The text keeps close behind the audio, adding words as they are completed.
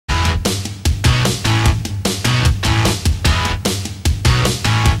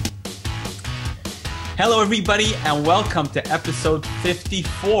Hello, everybody, and welcome to episode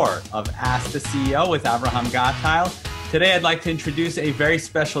 54 of Ask the CEO with Avraham Gatile. Today, I'd like to introduce a very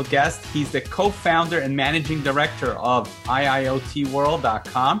special guest. He's the co-founder and managing director of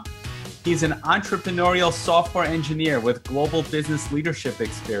IIoTworld.com. He's an entrepreneurial software engineer with global business leadership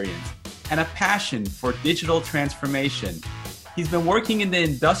experience and a passion for digital transformation. He's been working in the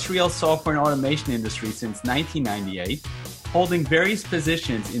industrial software and automation industry since 1998, holding various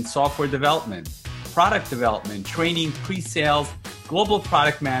positions in software development, product development, training, pre-sales, global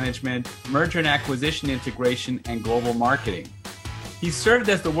product management, merger and acquisition integration, and global marketing. He served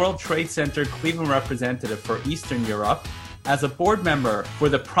as the World Trade Center Cleveland representative for Eastern Europe, as a board member for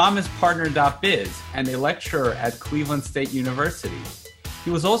the PromisePartner.biz, and a lecturer at Cleveland State University.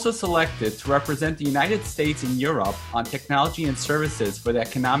 He was also selected to represent the United States in Europe on technology and services for the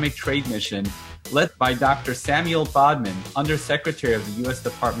Economic Trade Mission, led by Dr. Samuel Bodman, Undersecretary of the U.S.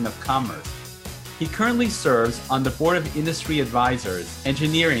 Department of Commerce. He currently serves on the Board of Industry Advisors,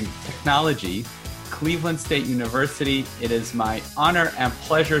 Engineering, Technology, Cleveland State University. It is my honor and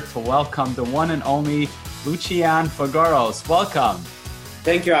pleasure to welcome the one and only Lucian Figueros. Welcome.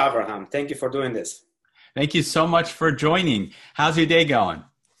 Thank you, Avraham. Thank you for doing this. Thank you so much for joining. How's your day going?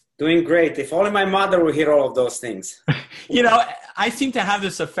 Doing great. If only my mother would hear all of those things. You know, I seem to have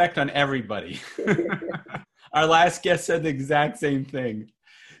this effect on everybody. Our last guest said the exact same thing.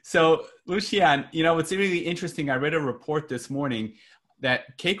 So, Lucian, you know, it's really interesting. I read a report this morning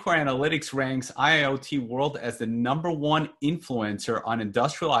that Kcore Analytics ranks IIoT World as the #1 influencer on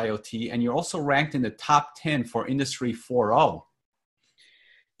industrial IoT, and you're also ranked in the top 10 for Industry 4.0.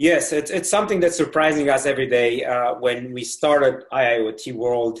 Yes, it's something that's surprising us every day. When we started IIoT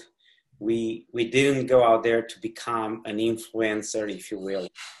World, we didn't go out there to become an influencer, if you will.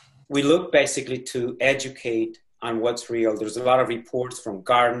 We look basically to educate on what's real. There's a lot of reports from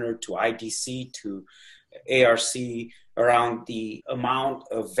Gartner to IDC to ARC around the amount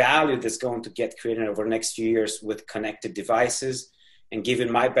of value that's going to get created over the next few years with connected devices. And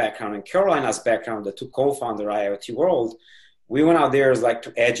given my background and Carolina's background, the two co-founder IIoT World, we went out there as like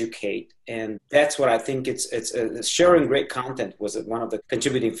to educate. And that's what I think it's sharing great content was one of the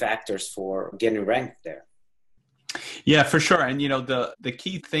contributing factors for getting ranked there. Yeah, for sure. And, you know, the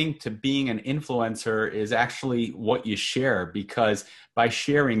key thing to being an influencer is actually what you share, because by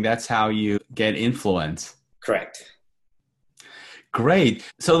sharing, that's how you get influence. Correct. Great.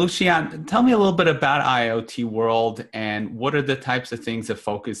 So, Lucian, tell me a little bit about IIoT World and what are the types of things it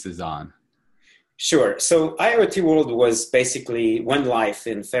focuses on? Sure. So IIoT World went live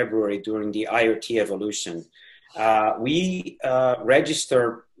in February during the IoT evolution. We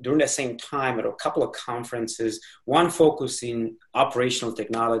registered during the same time at a couple of conferences, one focusing operational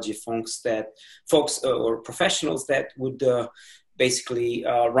technology folks or professionals that would basically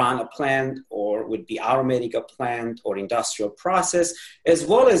run a plant or would be automating a plant or industrial process, as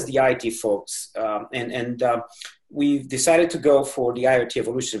well as the IT folks. We've decided to go for the IoT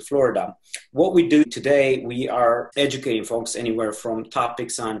Evolution in Florida. What we do today, we are educating folks anywhere from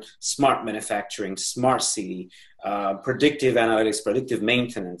topics on smart manufacturing, smart city, predictive analytics, predictive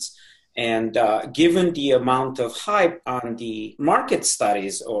maintenance. And given the amount of hype on the market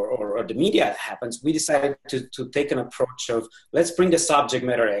studies or the media that happens, we decided to take an approach of let's bring the subject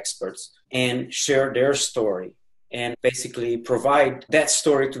matter experts and share their story and basically provide that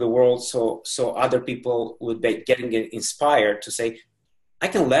story to the world so other people would be getting inspired to say, I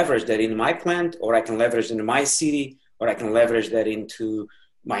can leverage that in my plant, or I can leverage it in my city, or I can leverage that into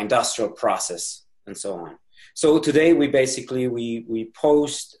my industrial process, and so on. So today we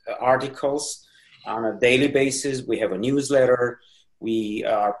post articles on a daily basis. We have a newsletter. We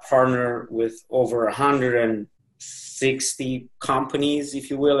are partnered with over 160 companies, if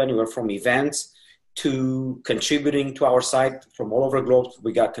you will, anywhere from events to contributing to our site from all over the globe.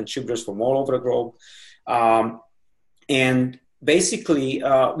 We got contributors from all over the globe. And basically,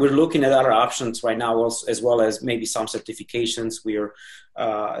 we're looking at other options right now, as well as maybe some certifications. We're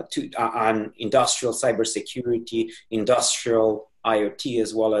on industrial cybersecurity, industrial IoT,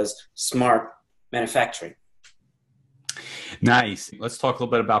 as well as smart manufacturing. Nice. Let's talk a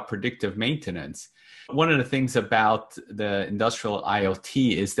little bit about predictive maintenance. One of the things about the industrial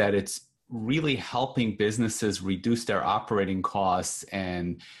IoT is that it's really helping businesses reduce their operating costs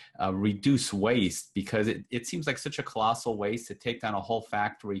and reduce waste, because it seems like such a colossal waste to take down a whole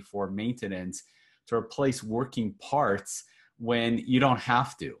factory for maintenance to replace working parts when you don't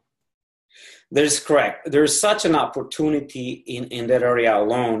have to. That is correct. There's such an opportunity in that area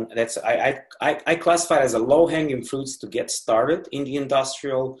alone. That's I classify it as a low-hanging fruits to get started in the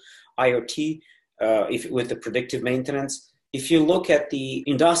industrial IoT with the predictive maintenance. If you look at the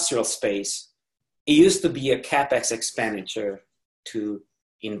industrial space, it used to be a CapEx expenditure to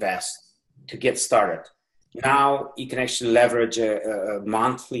invest, to get started. Now you can actually leverage a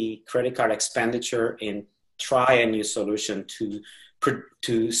monthly credit card expenditure and try a new solution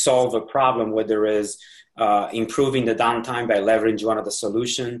to solve a problem, whether it is improving the downtime by leveraging one of the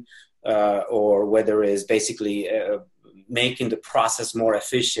solution, or whether it is basically making the process more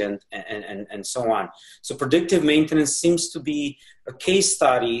efficient and so on. So predictive maintenance seems to be a case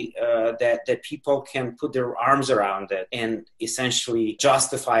study that people can put their arms around it and essentially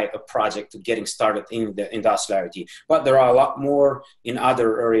justify a project to getting started in the industrial IoT. But there are a lot more in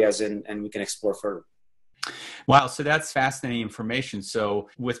other areas, and we can explore further. Wow, so that's fascinating information. So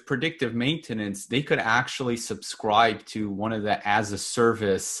with predictive maintenance, they could actually subscribe to one of the as a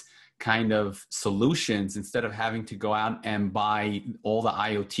service kind of solutions instead of having to go out and buy all the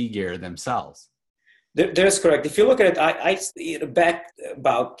IoT gear themselves. That's correct. If you look at it, I back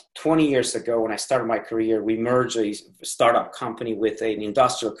about 20 years ago when I started my career, we merged a startup company with an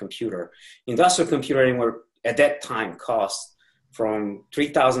industrial computer. Industrial computer anywhere at that time cost from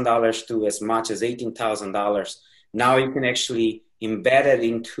 $3,000 to as much as $18,000. Now you can actually embed it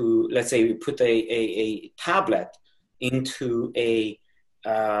into, let's say we put a tablet into a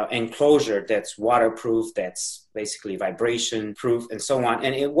enclosure that's waterproof, that's basically vibration proof, and so on.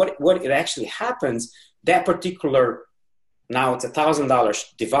 And what it actually happens, that particular, now it's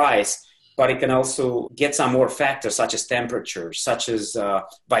 $1,000 device, but it can also get some more factors such as temperature, such as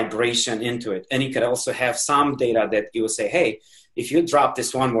vibration into it. And you could also have some data that you will say, hey, if you drop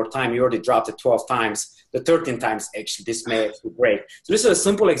this one more time, you already dropped it 12 times. The 13 times, actually, this may actually break. So this is a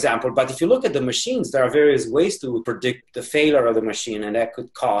simple example, but if you look at the machines, there are various ways to predict the failure of the machine, and that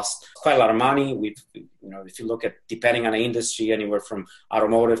could cost quite a lot of money. If you look at, depending on the industry, anywhere from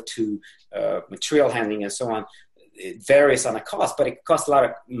automotive to material handling and so on, it varies on the cost, but it costs a lot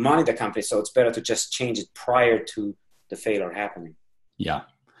of money to the company, so it's better to just change it prior to the failure happening. Yeah,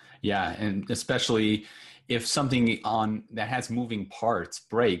 and especially if something that has moving parts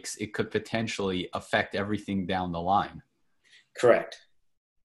breaks, it could potentially affect everything down the line. Correct.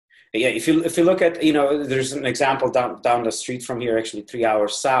 Yeah, if you look at, there's an example down the street from here, actually 3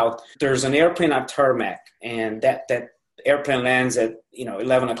 hours south. There's an airplane on tarmac, and that airplane lands at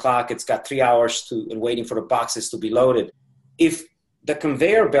 11 o'clock. It's got 3 hours and waiting for the boxes to be loaded. If the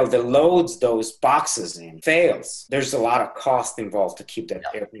conveyor belt that loads those boxes in fails, there's a lot of cost involved to keep that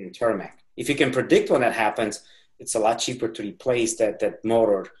airplane on tarmac. If you can predict when that happens, it's a lot cheaper to replace that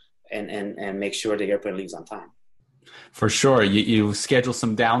motor and make sure the airplane leaves on time. For sure. You schedule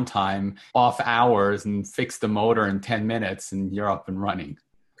some downtime off hours and fix the motor in 10 minutes and you're up and running.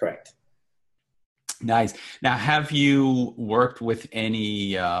 Correct. Nice. Now, have you worked with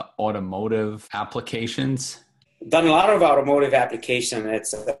any automotive applications? Done a lot of automotive application.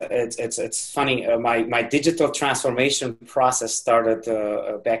 It's funny. My digital transformation process started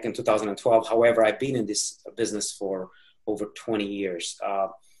back in 2012. However, I've been in this business for over 20 years.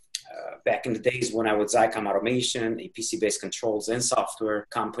 Back in the days when I was Zycom Automation, a PC-based controls and software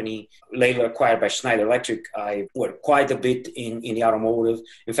company, later acquired by Schneider Electric, I worked quite a bit in the automotive.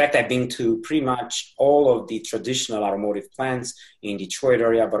 In fact, I've been to pretty much all of the traditional automotive plants in Detroit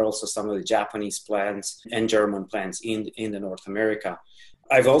area, but also some of the Japanese plants and German plants in the North America.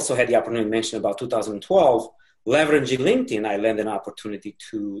 I've also had the opportunity to mention about 2012, leveraging LinkedIn, I landed an opportunity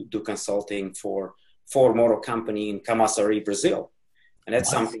to do consulting for Ford Motor Company in Camaçari, Brazil. And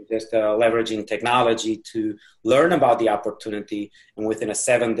that's something just leveraging technology to learn about the opportunity. And within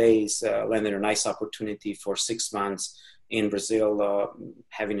 7 days, landed a nice opportunity for 6 months in Brazil,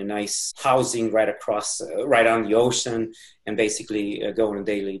 having a nice housing right on the ocean, and basically go on a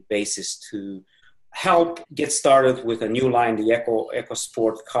daily basis to help get started with a new line, the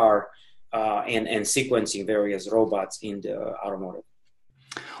EcoSport car, and sequencing various robots in the automotive.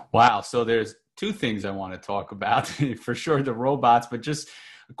 Wow. So there's two things I want to talk about. For sure, the robots, but just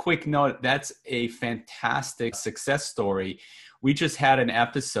a quick note, that's a fantastic success story. We just had an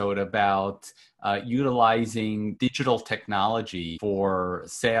episode about utilizing digital technology for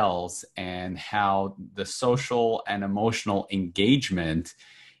sales and how the social and emotional engagement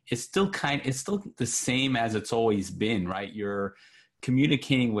is still the same as it's always been, right? You're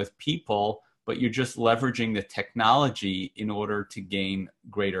communicating with people, but you're just leveraging the technology in order to gain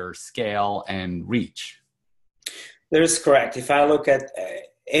greater scale and reach. That is correct. If I look at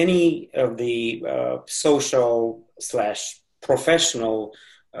any of the social/professional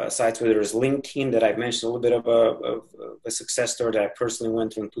sites, whether it's LinkedIn that I've mentioned, a little bit of a success story that I personally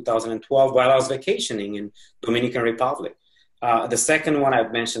went through in 2012 while I was vacationing in Dominican Republic. The second one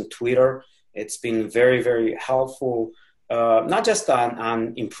I've mentioned, Twitter. It's been very, very helpful not just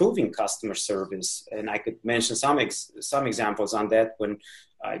on improving customer service. And I could mention some examples on that when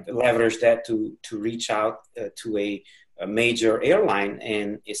I leveraged that to reach out to a major airline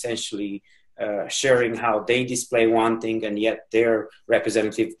and essentially sharing how they display one thing and yet their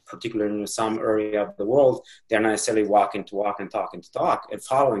representative, particularly in some area of the world, they're not necessarily walking to walk and talking to talk and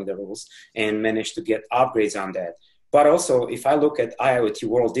following the rules, and managed to get upgrades on that. But also, if I look at IoT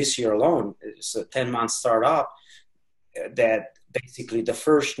World this year alone, it's a 10-month startup that basically the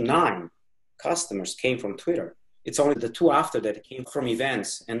first 9 customers came from Twitter. It's only the 2 after that came from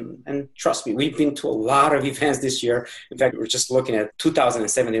events. And trust me, we've been to a lot of events this year. In fact, we're just looking at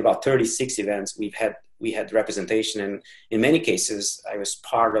 2017, about 36 events we had representation. And in many cases, I was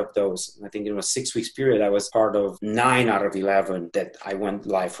part of those. I think in a 6 weeks period, I was part of 9 out of 11 that I went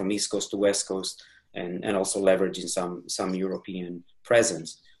live from East Coast to West Coast, and also leveraging some European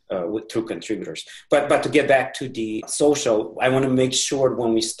presence through contributors. But to get back to the social, I want to make sure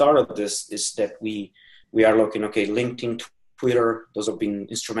when we started this is that we are looking, okay, LinkedIn, Twitter, those have been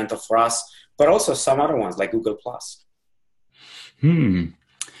instrumental for us, but also some other ones like Google+.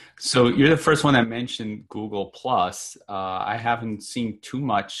 So you're the first one that mentioned Google+. I haven't seen too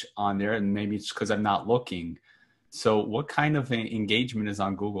much on there, and maybe it's because I'm not looking. So what kind of engagement is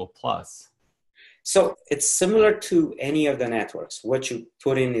on Google+? So it's similar to any of the networks. What you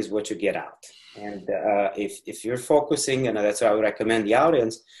put in is what you get out. And if you're focusing, and that's what I would recommend the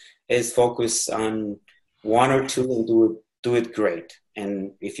audience, is focus on 1 or 2 and do it great.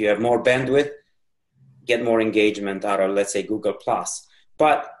 And if you have more bandwidth, get more engagement out of, let's say, Google+.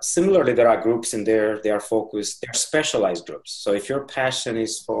 But similarly, there are groups in there, they're specialized groups. So if your passion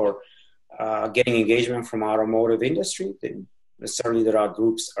is for getting engagement from automotive industry, then certainly there are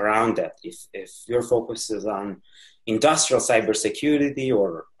groups around that. If your focus is on industrial cybersecurity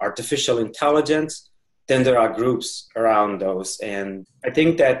or artificial intelligence, then there are groups around those. And I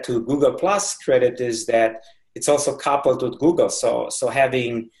think that to Google Plus credit is that it's also coupled with Google. So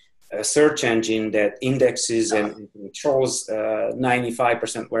having a search engine that indexes and controls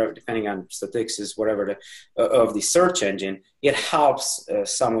 95%, whatever, depending on statistics, whatever of the search engine, it helps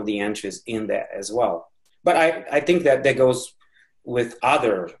some of the entries in that as well. But I think that goes with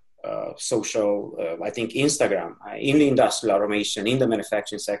other social, I think Instagram, in the industrial automation, in the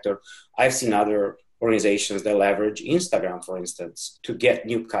manufacturing sector, I've seen other organizations that leverage Instagram, for instance, to get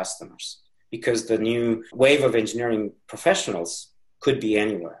new customers, because the new wave of engineering professionals could be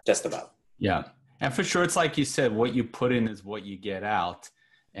anywhere, just about. Yeah. And for sure, it's like you said, what you put in is what you get out.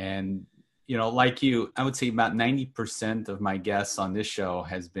 And, you know, like you, I would say about 90% of my guests on this show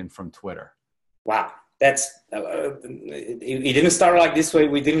has been from Twitter. Wow. That's, it didn't start like this way.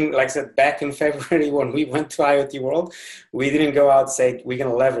 We didn't, like I said, back in February when we went to IoT World, we didn't go out and say, we're going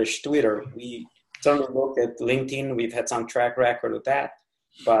to leverage Twitter. We certainly looked at LinkedIn. We've had some track record of that,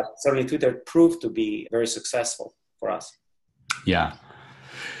 but certainly Twitter proved to be very successful for us. Yeah.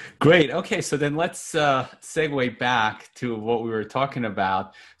 Great. Okay. So then let's segue back to what we were talking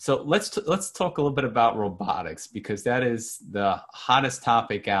about. So let's talk a little bit about robotics, because that is the hottest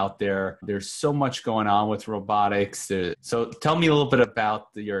topic out there. There's so much going on with robotics. So tell me a little bit about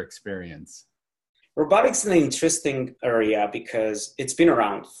your experience. Robotics is an interesting area because it's been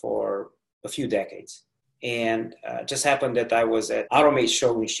around for a few decades. And just happened that I was at Automate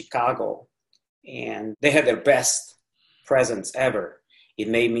Show in Chicago, and they had their best presence ever. It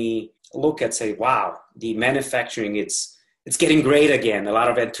made me look at, say, wow, the manufacturing, it's getting great again. A lot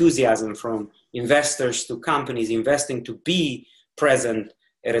of enthusiasm from investors to companies investing to be present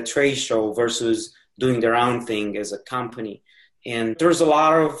at a trade show versus doing their own thing as a company. And there's a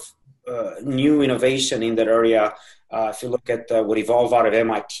lot of new innovation in that area. If you look at what evolved out of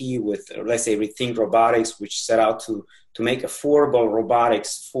MIT with, let's say, Rethink Robotics, which set out to make affordable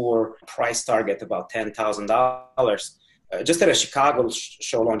robotics for a price target about $10,000. Just at a Chicago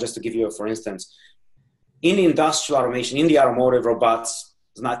show alone, just to give you for instance, in the industrial automation, in the automotive, robots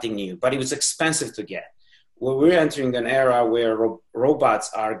is nothing new, but it was expensive to get. Well, we're entering an era where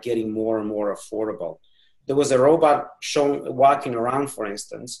robots are getting more and more affordable. There was a robot walking around, for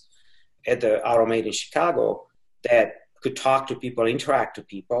instance, at the Automate in Chicago that could talk to people, interact with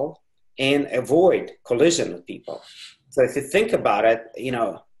people, and avoid collision with people. So if you think about it, you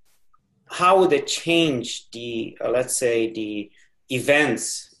know, how would it change the, let's say, the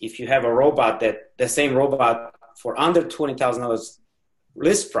events if you have a robot that the same robot for under $20,000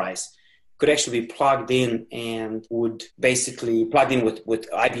 list price could actually be plugged in and would basically plug in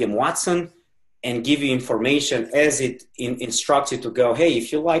with IBM Watson and give you information as it instructs you to go, hey,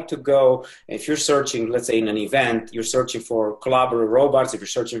 if you like to go, if you're searching, let's say in an event, you're searching for collaborative robots, if you're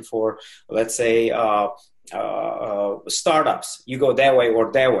searching for, let's say, startups. You go that way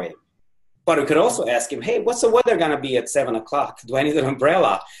or that way. But we could also ask him, hey, what's the weather going to be at 7 o'clock? Do I need an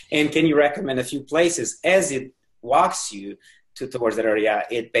umbrella? And can you recommend a few places? As it walks you towards that area,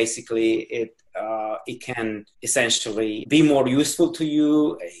 it can essentially be more useful to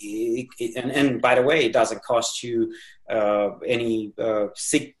you. And by the way, it doesn't cost you any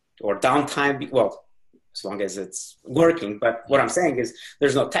sick or downtime. Well, as long as it's working. But what I'm saying is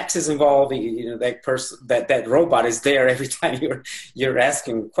there's no taxes involved. That robot is there every time you're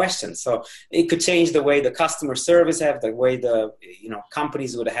asking questions. So it could change the way the customer service have, the way the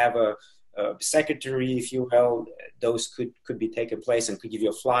companies would have a secretary, if you will. Those could be taking place and could give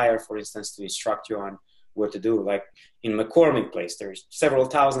you a flyer, for instance, to instruct you on what to do. Like in McCormick Place, there's several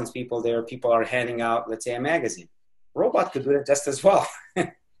thousands people there. People are handing out, let's say, a magazine. Robot could do it just as well.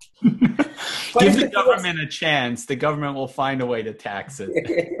 Give the government a chance. The government will find a way to tax it.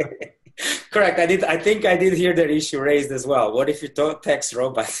 Correct. I think I did hear that issue raised as well. What if you don't tax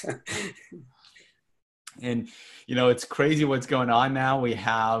robots? And, it's crazy what's going on now. We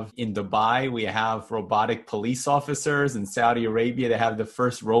have in Dubai, we have robotic police officers. In Saudi Arabia, they have the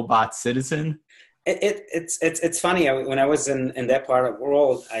first robot citizen. It's funny. When I was in that part of the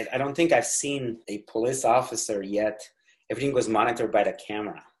world, I don't think I've seen a police officer yet. Everything was monitored by the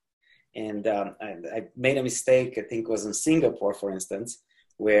camera. And I made a mistake, I think it was in Singapore, for instance,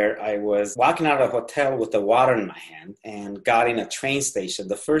 where I was walking out of a hotel with the water in my hand and got in a train station.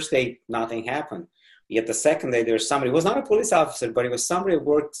 The first day, nothing happened. Yet the second day, there was somebody, it was not a police officer, but it was somebody who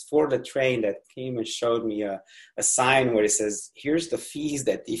works for the train that came and showed me a sign where it says, here's the fees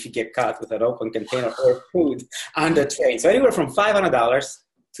that if you get caught with an open container or food on the train. So anywhere from $500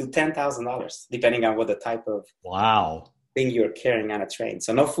 to $10,000, depending on what the type of thing you're carrying on a train.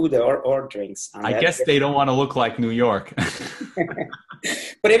 So no food or drinks. I guess they don't want to look like New York.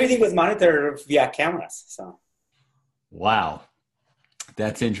 But everything was monitored via cameras. So. Wow.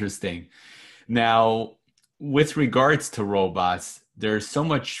 That's interesting. Now, with regards to robots, there's so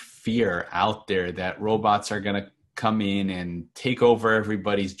much fear out there that robots are going to come in and take over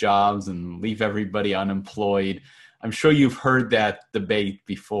everybody's jobs and leave everybody unemployed. I'm sure you've heard that debate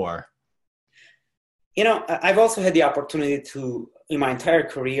before. I've also had the opportunity in my entire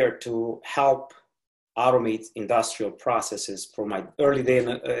career, to help automate industrial processes from my early day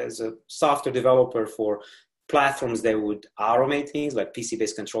as a software developer for platforms that would automate things like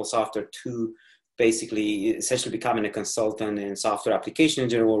PC-based control software, to basically essentially becoming a consultant in software application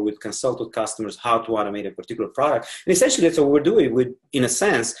engineer, where we'd consult with customers how to automate a particular product. And essentially that's what we're doing. We'd, in a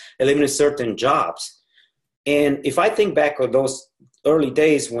sense, eliminate certain jobs. And if I think back on those early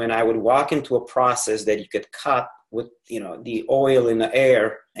days when I would walk into a process that you could cut with, the oil in the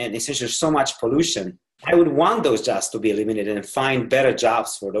air and essentially so much pollution, I would want those jobs to be eliminated and find better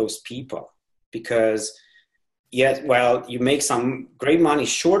jobs for those people. Because yes, while you make some great money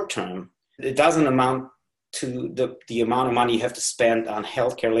short term, it doesn't amount to the amount of money you have to spend on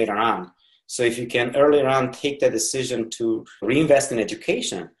healthcare later on. So if you can earlier on take the decision to reinvest in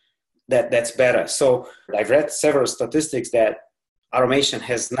education, that's better. So I've read several statistics that automation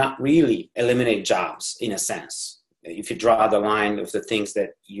has not really eliminated jobs in a sense. If you draw the line of the things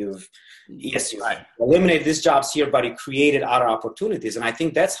that you've eliminated these jobs here, but it created other opportunities. And I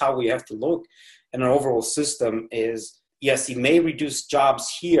think that's how we have to look at an overall system is, yes, it may reduce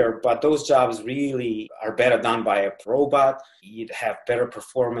jobs here, but those jobs really are better done by a robot. You'd have better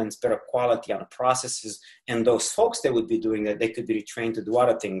performance, better quality on the processes. And those folks that would be doing that, they could be retrained to do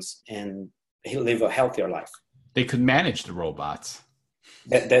other things and live a healthier life. They could manage the robots.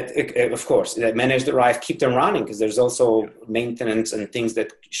 Of course, that manage the life, keep them running, because there's also maintenance and things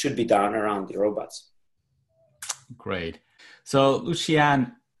that should be done around the robots. Great. So,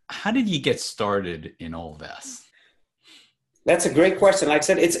 Lucian, how did you get started in all this? That's a great question. Like I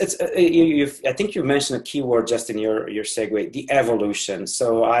said, I think you mentioned a key word just in your segue, the evolution.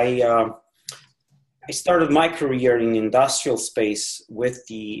 So I started my career in the industrial space with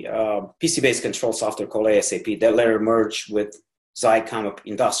the PC-based control software called ASAP that later merged with Zycom, an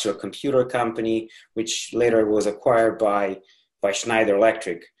industrial computer company, which later was acquired by Schneider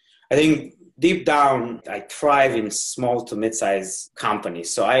Electric. I think deep down, I thrive in small to mid-sized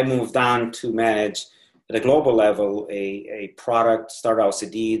companies. So I moved on to manage at a global level a product, started out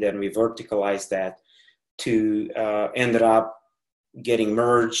CD, then we verticalized that to ended up getting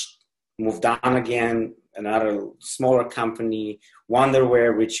merged, moved on again, another smaller company,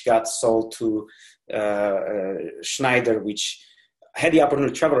 Wonderware, which got sold to Schneider, which had the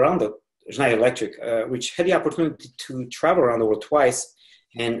opportunity to travel around Schneider Electric, which had the opportunity to travel around the world twice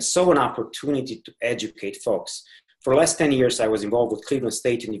and saw an opportunity to educate folks. For the last 10 years, I was involved with Cleveland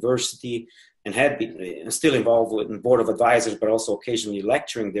State University, and had been still involved with the board of advisors, but also occasionally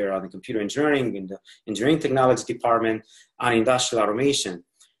lecturing there on the computer engineering in the engineering technology department on industrial automation.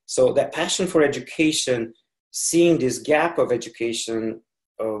 So that passion for education, seeing this gap of education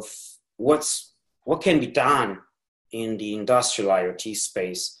of what can be done in the industrial IoT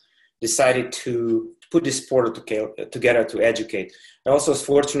space, decided to put this portal together to educate. I also was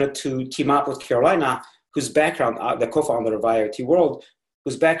fortunate to team up with Carolina, whose background, the co-founder of IoT World,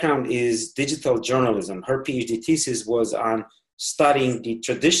 whose background is digital journalism. Her PhD thesis was on studying the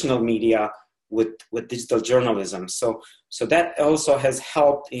traditional media with digital journalism. So that also has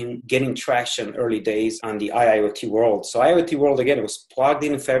helped in getting traction early days on the IoT World. So IoT World, again, it was plugged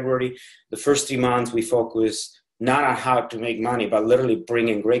in February. The first 3 months we focused not on how to make money, but literally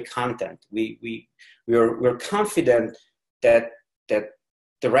bringing great content. We're confident that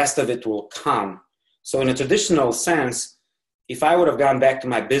the rest of it will come. So in a traditional sense, if I would have gone back to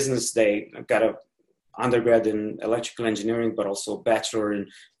my business day, I've got an undergrad in electrical engineering, but also bachelor in,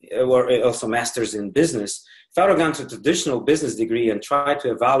 or also master's in business. If I would have gone to a traditional business degree and tried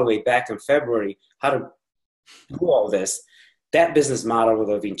to evaluate back in February how to do all this, that business model would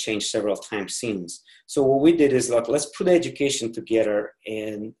have been changed several times since. So what we did is, look, let's put education together,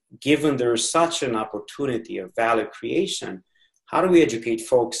 and given there's such an opportunity of value creation, how do we educate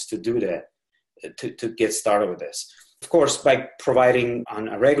folks to do that, to get started with this? Of course, by providing on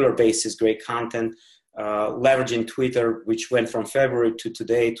a regular basis great content, leveraging Twitter, which went from February to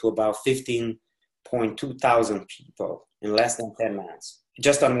today to about 15.2 thousand people in less than 10 months.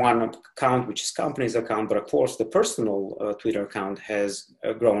 Just on one account, which is company's account, but of course the personal Twitter account has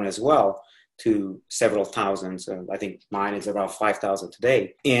grown as well to several thousands. I think mine is about 5,000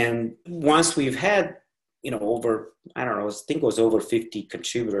 today. And once we've had, over, I think it was over 50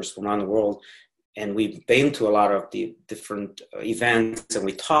 contributors from around the world, and we've been to a lot of the different events, and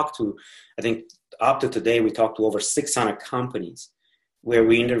we talked to, I think up to today, we talked to over 600 companies where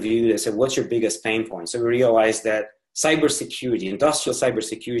we interviewed and said, what's your biggest pain point? So we realized that cybersecurity, industrial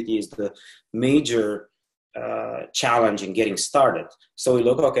cybersecurity, is the major challenge in getting started. So we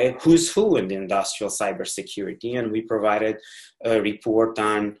look, okay, who's who in the industrial cybersecurity? And we provided a report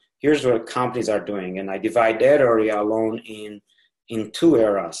on, here's what companies are doing. And I divide that area alone in 2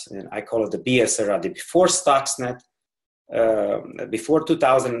 eras, and I call it the BS era, the before Stuxnet, before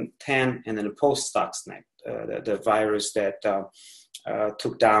 2010, and then the post Stuxnet, the virus that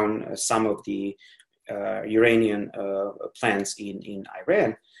took down some of the Iranian plants in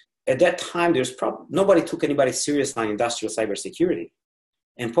Iran. At that time, nobody took anybody serious on industrial cybersecurity.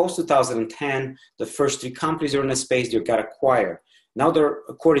 And post 2010, the first 3 companies are in the space, they got acquired. Now,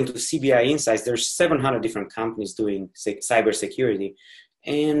 according to CBI Insights, there's 700 different companies doing cybersecurity.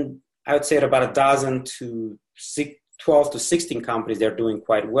 And I would say at about 12 to 16 companies, they're doing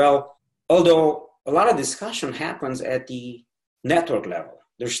quite well. Although a lot of discussion happens at the network level.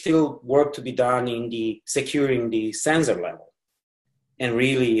 There's still work to be done in the securing the sensor level and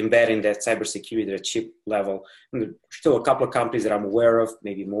really embedding that cybersecurity at a chip level. And there's still a couple of companies that I'm aware of,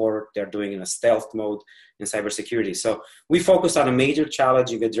 maybe more, they're doing in a stealth mode in cybersecurity. So we focused on a major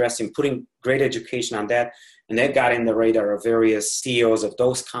challenge of addressing, putting great education on that. And that got in the radar of various CEOs of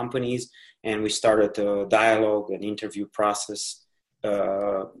those companies. And we started a dialogue and interview process,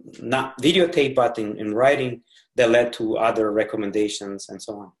 not videotape, but in writing, that led to other recommendations and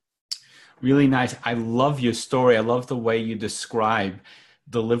so on. Really nice. I love your story. I love the way you describe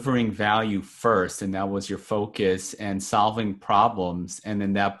delivering value first, and that was your focus, and solving problems, and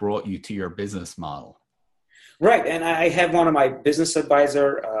then that brought you to your business model. Right, and I have one of my business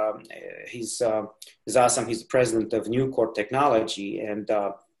advisor. He's awesome. He's the president of Newcore Technology, and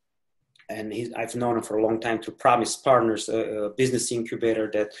I've known him for a long time through Promise Partners, a business incubator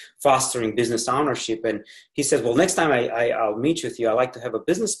that fostering business ownership. And he says, well, next time I'll meet with you, I like to have a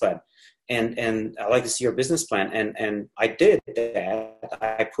business plan. And I like to see your business plan. And I did that.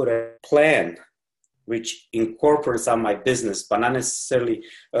 I put a plan which incorporates on my business, but not necessarily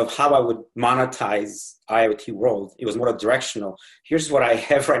of how I would monetize IoT World. It was more directional. Here's what I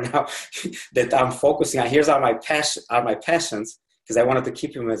have right now that I'm focusing on. Here's my passions, because I wanted to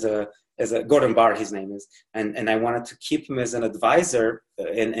keep him as a Gordon Barr, his name is, and I wanted to keep him as an advisor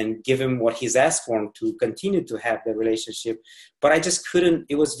and give him what he's asked for him to continue to have the relationship. But I just couldn't.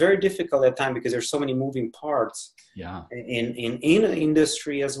 It was very difficult at the time because there's so many moving parts. Yeah. In the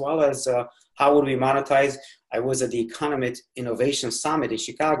industry, as well as how would we monetize. I was at the Economist Innovation Summit in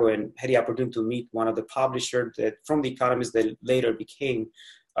Chicago and had the opportunity to meet one of the publishers from The Economist that later became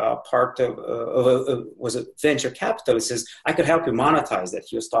part of was a venture capitalist. Says I could help you monetize that.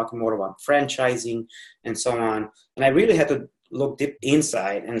 He was talking more about franchising and so on. And I really had to look deep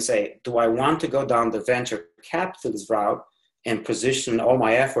inside and say, do I want to go down the venture capitalist route and position all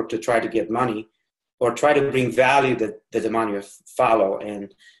my effort to try to get money, or try to bring value that the money will follow?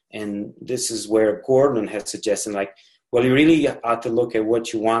 And this is where Gordon has suggested, like, well, you really have to look at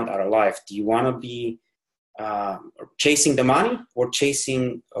what you want out of life. Do you want to be chasing the money, or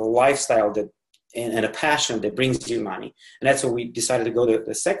chasing a lifestyle that and a passion that brings you money? And that's what we decided to go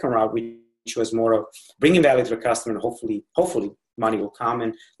the second route, which was more of bringing value to the customer, and hopefully money will come.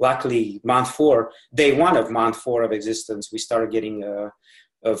 And luckily, day one of month four of existence, we started getting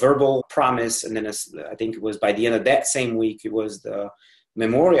a verbal promise. And then I think it was by the end of that same week, it was the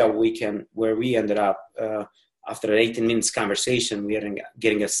Memorial Weekend, where we ended up, after an 18 minutes conversation, we ended up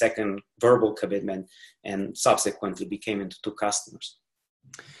getting a second verbal commitment, and subsequently became into 2 customers.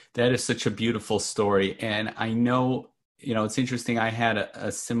 That is such a beautiful story. And I know, it's interesting. I had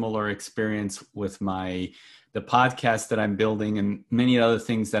a similar experience with the podcast that I'm building and many other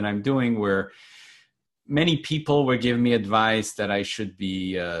things that I'm doing, where many people were giving me advice that I should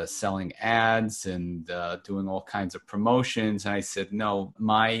be selling ads and doing all kinds of promotions. And I said, no,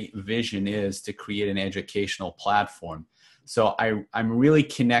 my vision is to create an educational platform. So I'm really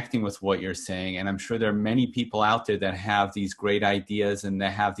connecting with what you're saying. And I'm sure there are many people out there that have these great ideas and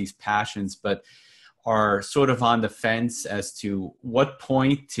that have these passions, but are sort of on the fence as to what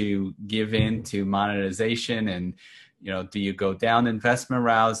point to give in to monetization. And, do you go down investment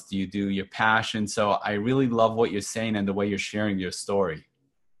routes? Do you do your passion? So I really love what you're saying and the way you're sharing your story.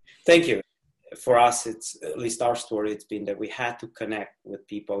 Thank you. For us, it's at least our story. It's been that we had to connect with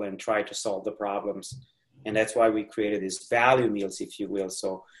people and try to solve the problems. And that's why we created these value meals, if you will.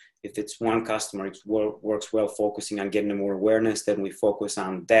 So if it's one customer, it works well focusing on getting them more awareness, then we focus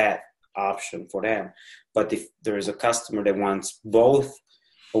on that option for them. But if there is a customer that wants both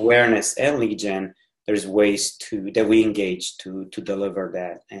awareness and lead gen, there's ways that we engage to deliver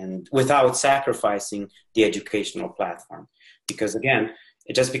that, and without sacrificing the educational platform. Because again,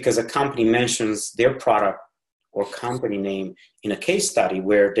 just because a company mentions their product or company name in a case study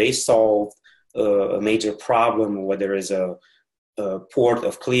where they solved a major problem, whether it's a port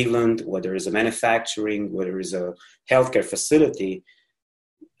of Cleveland, whether it's a manufacturing, whether it's a healthcare facility,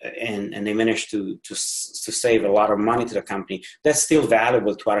 and they managed to save a lot of money to the company, that's still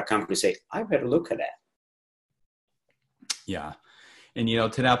valuable to other companies. Say, I better look at that. Yeah. And,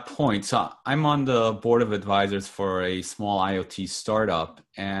 to that point, so I'm on the board of advisors for a small IoT startup,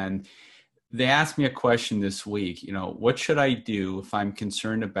 and they asked me a question this week, what should I do if I'm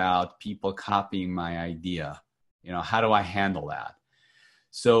concerned about people copying my idea? How do I handle that?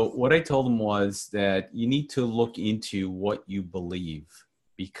 So what I told them was that you need to look into what you believe,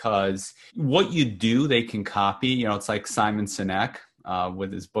 because what you do, they can copy. It's like Simon Sinek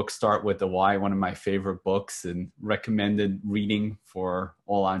with his book, Start With the Why, one of my favorite books and recommended reading for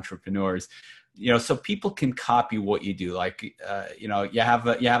all entrepreneurs. So people can copy what you do. Like, you have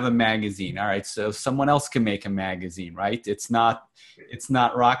a magazine. All right. So someone else can make a magazine, right? It's not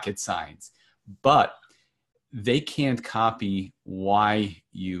rocket science, but they can't copy why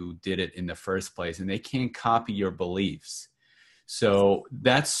you did it in the first place, and they can't copy your beliefs. So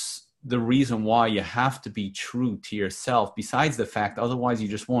that's the reason why you have to be true to yourself, besides the fact otherwise you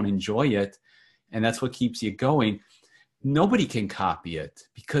just won't enjoy it. And that's what keeps you going. Nobody can copy it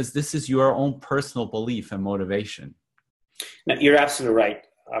because this is your own personal belief and motivation. No, you're absolutely right,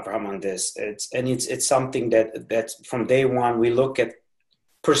 Avraham, on this. It's something that's from day one, we look at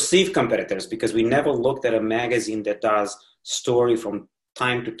perceived competitors, because we never looked at a magazine that does story from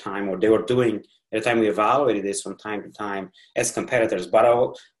time to time, or they were doing at the time we evaluated this from time to time as competitors,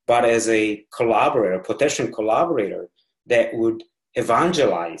 but as a collaborator, potential collaborator that would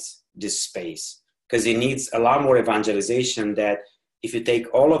evangelize this space, because it needs a lot more evangelization. That if you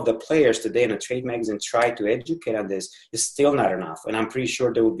take all of the players today in a trade magazine, try to educate on this, is still not enough. And I'm pretty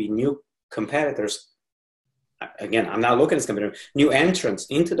sure there will be new competitors. Again, I'm not looking at competitors, new entrants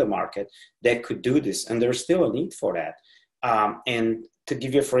into the market that could do this. And there's still a need for that. And to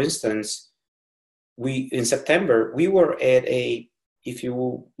give you, for instance, in September, we were at if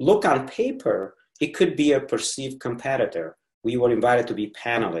you look on paper, it could be a perceived competitor. We were invited to be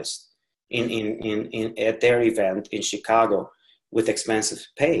panelists at their event in Chicago with expenses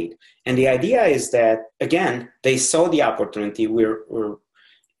paid. And the idea is that, again, they saw the opportunity. We're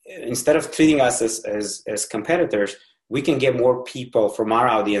instead of treating us as competitors, we can get more people from our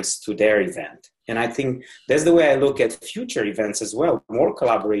audience to their event. And I think that's the way I look at future events as well. More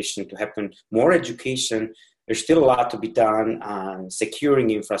collaboration to happen, more education. There's still a lot to be done on securing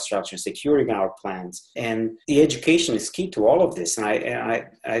infrastructure, securing our plans. And the education is key to all of this. And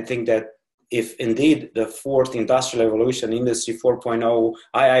I think that if indeed the fourth industrial revolution, industry 4.0,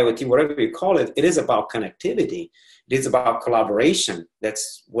 IIoT, whatever you call it, it is about connectivity. It is about collaboration.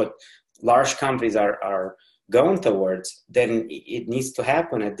 That's what large companies are going towards. Then it needs to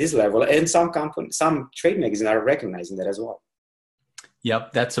happen at this level. And some trade magazines are recognizing that as well.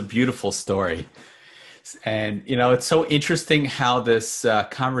 Yep, that's a beautiful story. And, it's so interesting how this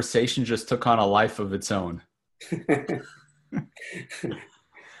conversation just took on a life of its own.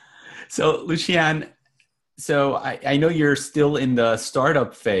 So, Lucian, I know you're still in the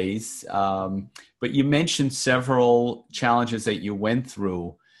startup phase, but you mentioned several challenges that you went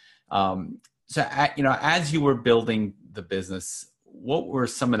through. As you were building the business, what were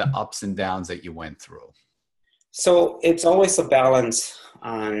some of the ups and downs that you went through? So it's always a balance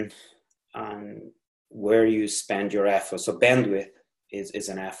on where you spend your effort. So bandwidth is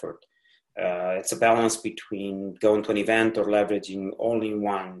an effort. It's a balance between going to an event or leveraging only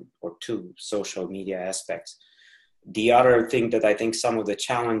one or two social media aspects. The other thing that I think some of the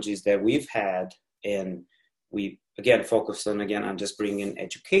challenges that we've had, and we again focused on just bringing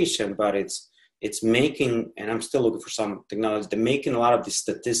education, but it's making, and I'm still looking for some technology, they're making a lot of the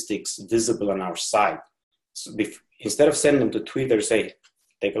statistics visible on our site. So instead of sending them to Twitter, say,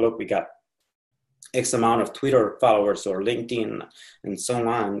 take a look, we got X amount of Twitter followers or LinkedIn and so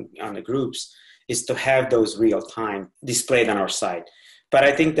on the groups, is to have those real time displayed on our site. But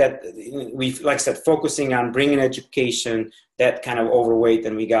I think that we've, like I said, focusing on bringing education, that kind of overweight,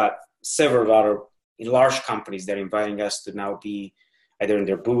 and we got several other large companies that are inviting us to now be either in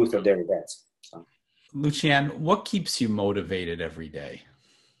their booth or their events. So. Lucian, what keeps you motivated every day?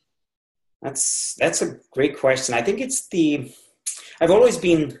 That's a great question. I think I've always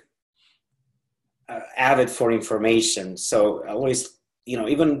been avid for information. So I always,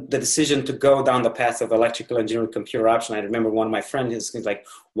 even the decision to go down the path of electrical engineering, computer option, I remember one of my friends is like,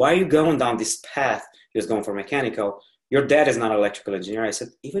 why are you going down this path? He was going for mechanical. Your dad is not an electrical engineer. I said,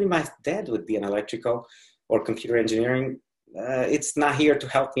 even if my dad would be an electrical or computer engineering, it's not here to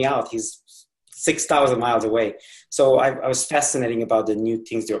help me out. He's 6,000 miles away. So I was fascinating about the new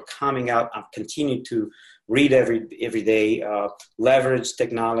things that are coming out. I've continued to read every day, leverage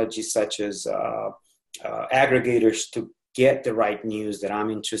technology such as aggregators to get the right news that I'm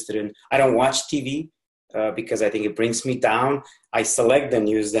interested in. I don't watch TV because I think it brings me down. I select the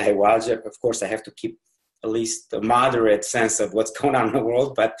news that I watch. Of course, I have to keep at least a moderate sense of what's going on in the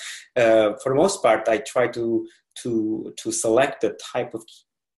world. But for the most part, I try to select the type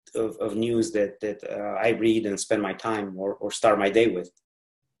of news that I read and spend my time or start my day with.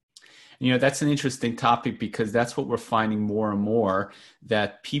 That's an interesting topic because that's what we're finding more and more,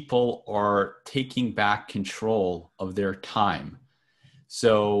 that people are taking back control of their time.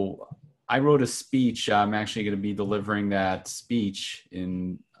 So I wrote a speech. I'm actually going to be delivering that speech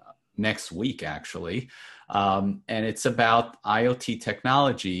in next week, actually. And it's about IoT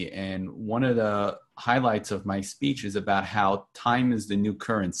technology. And one of the highlights of my speech is about how time is the new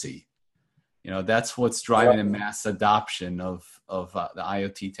currency. That's what's driving the mass adoption of the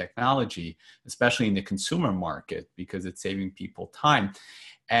IoT technology, especially in the consumer market, because it's saving people time.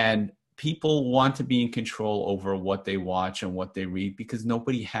 And people want to be in control over what they watch and what they read because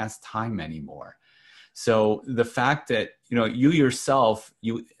nobody has time anymore. So the fact that, you yourself,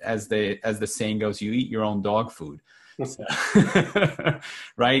 as the saying goes, you eat your own dog food. So,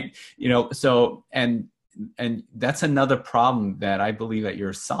 right? And that's another problem that I believe that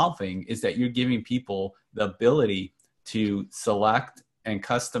you're solving, is that you're giving people the ability to select and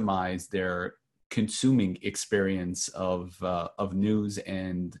customize their consuming experience of news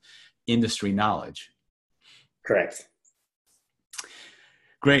and industry knowledge. Correct.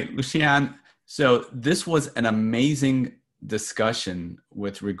 Great, Lucian. So this was an amazing discussion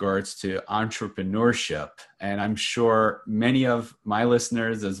with regards to entrepreneurship. And I'm sure many of my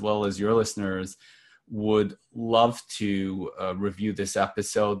listeners, as well as your listeners, would love to review this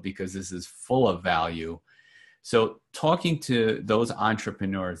episode because this is full of value. So talking to those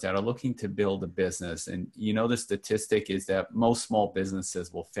entrepreneurs that are looking to build a business, and the statistic is that most small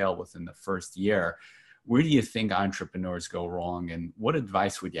businesses will fail within the first year. Where do you think entrepreneurs go wrong, and what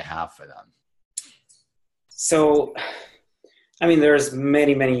advice would you have for them? So, there's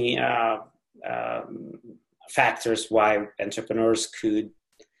many factors why entrepreneurs could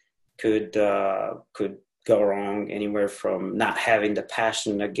go wrong, anywhere from not having the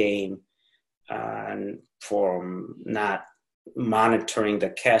passion in the game, and from not monitoring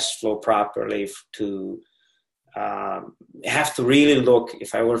the cash flow properly, to have to really look,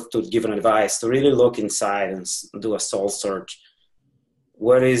 if I were to give an advice, to really look inside and do a soul search.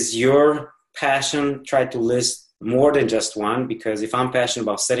 What is your passion? Try to list more than just one, because if I'm passionate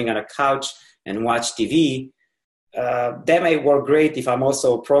about sitting on a couch and watch TV, that may work great if I'm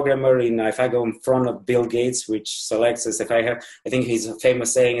also a programmer. If I go in front of Bill Gates, which selects us, I think his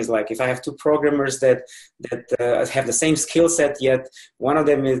famous saying is like, if I have two programmers that have the same skill set, yet one of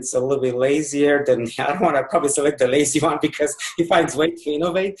them is a little bit lazier, then the other one, I probably select the lazy one because he finds ways to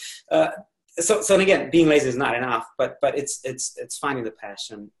innovate. So again, being lazy is not enough, but it's finding the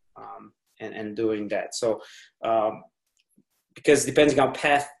passion and doing that. So because depending on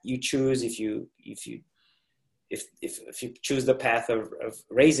path you choose, if you choose the path of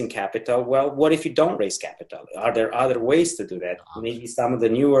raising capital, well, what if you don't raise capital? Are there other ways to do that? Maybe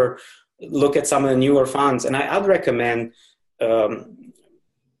look at some of the newer funds. And I'd recommend, I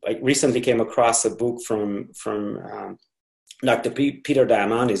recently came across a book from Dr. Peter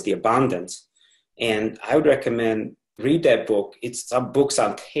Diamandis, The Abundance. And I would recommend read that book. It's some books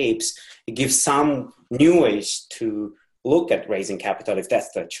on tapes. It gives some new ways to look at raising capital if that's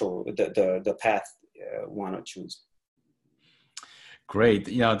the path one to choose. Great.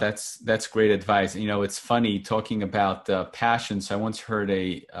 That's great advice. It's funny talking about passion. So I once heard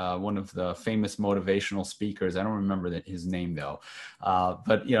one of the famous motivational speakers. I don't remember his name though.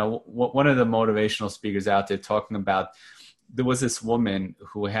 But one of the motivational speakers out there talking about, there was this woman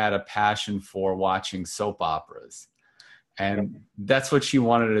who had a passion for watching soap operas. And that's what she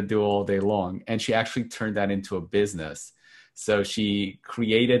wanted to do all day long. And she actually turned that into a business. So she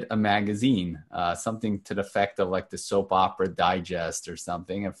created a magazine, something to the effect of like the Soap Opera Digest or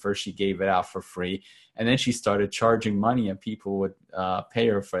something. At first she gave it out for free, and then she started charging money and people would pay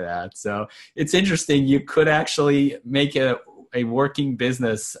her for that. So it's interesting. You could actually make a working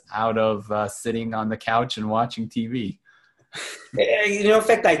business out of sitting on the couch and watching TV. In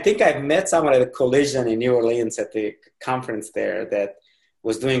fact, I think I've met someone at a Collision in New Orleans at the conference there that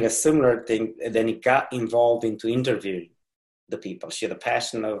was doing a similar thing. And then he got involved into interviewing the people. She had a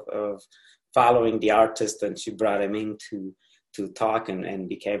passion of following the artist, and she brought him in to talk and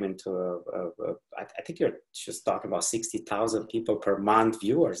became into I think you're just talking about 60,000 people per month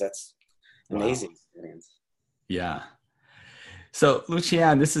viewers. That's amazing experience. Yeah. So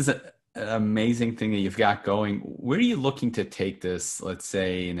Lucian, this is an amazing thing that you've got going. Where are you looking to take this, let's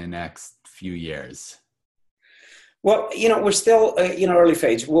say, in the next few years? Well, we're still early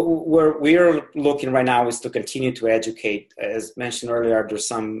phase. Where we're looking right now is to continue to educate. As mentioned earlier, there's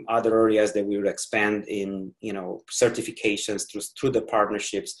some other areas that we would expand in, certifications through the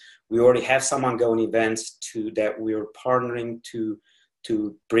partnerships. We already have some ongoing events that we're partnering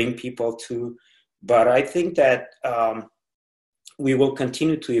to bring people to. But I think that we will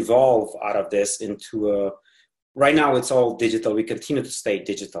continue to evolve out of this into right now it's all digital. We continue to stay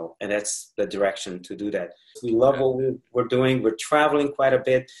digital, and that's the direction to do that. We love what we're doing. We're traveling quite a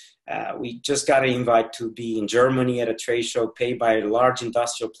bit. We just got an invite to be in Germany at a trade show paid by a large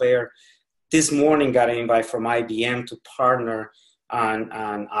industrial player. This morning got an invite from IBM to partner on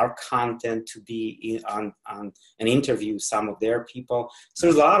our content, to be on and interview some of their people. So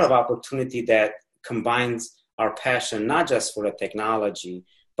there's a lot of opportunity that combines our passion, not just for the technology,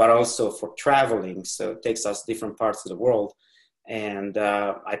 but also for traveling. So it takes us different parts of the world. And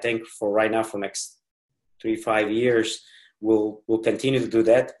I think for right now, for next 3-5 years, we'll continue to do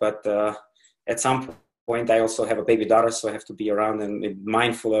that. But at some point, I also have a baby daughter, so I have to be around and be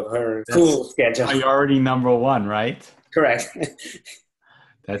mindful of her school schedule. Priority number one, right? Correct.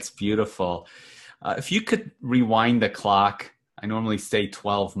 That's beautiful. If you could rewind the clock, I normally say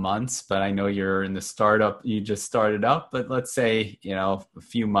 12 months, but I know you're in the startup, you just started up, but let's say, a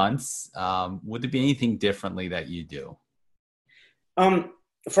few months, would there be anything differently that you do?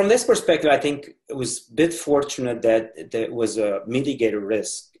 From this perspective, I think it was a bit fortunate that there was a mitigated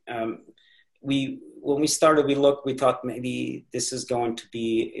risk. When we started, we thought maybe this is going to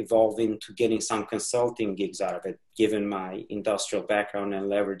be evolving to getting some consulting gigs out of it, given my industrial background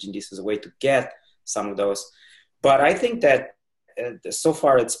and leveraging this as a way to get some of those. But I think that so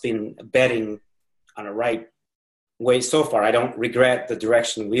far it's been betting on the right way so far. I don't regret the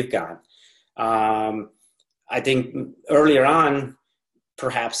direction we've gone. I think earlier on,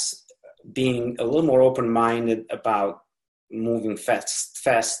 perhaps being a little more open-minded about moving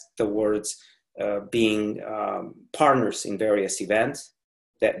fast towards being partners in various events,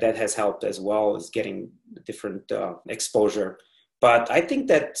 that has helped, as well as getting different exposure. But I think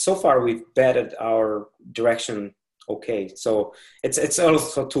that so far we've betted our direction okay. So it's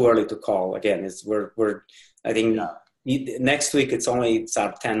also too early to call. Again, I think next week it's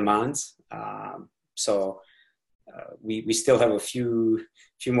 10 months. So we still have a few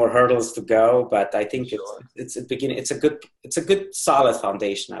more hurdles to go, but I think it's a beginning. It's a good solid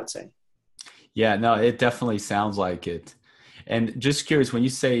foundation, I would say. Yeah, no, it definitely sounds like it. And just curious, when you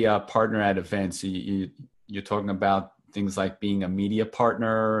say partner at events, you're talking about things like being a media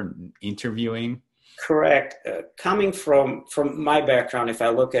partner, and interviewing. Correct. Coming from my background, if I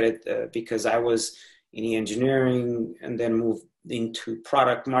look at it, because I was in the engineering and then moved into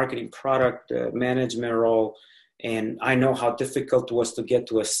product marketing, product management role, and I know how difficult it was to get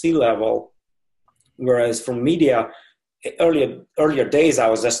to a C level. Whereas from media, earlier days, I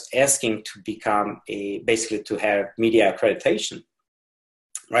was just asking to become basically to have media accreditation,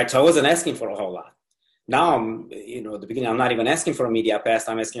 right? So I wasn't asking for a whole lot. Now at the beginning, I'm not even asking for a media pass.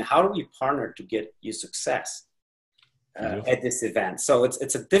 I'm asking, how do we partner to get you success at this event? So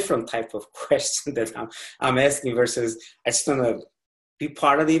it's a different type of question that I'm asking versus I just want to be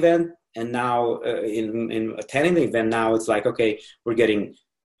part of the event. And now in attending the event, now it's like, okay, we're getting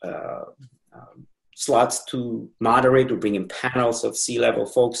slots to moderate. We're bringing panels of C-level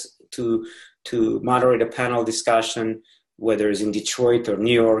folks to moderate a panel discussion, whether it's in Detroit or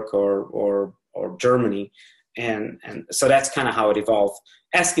New York or Germany. And so that's kind of how it evolved.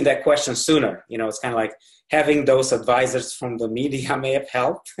 Asking that question sooner, it's kind of like having those advisors from the media may have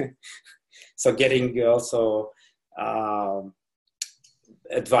helped. So getting also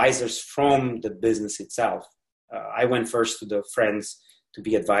advisors from the business itself. I went first to the friends to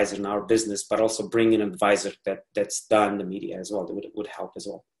be advisor in our business, but also bring in an advisor that's done the media as well. That would help as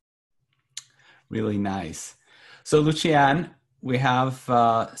well. Really nice. So Lucian, we have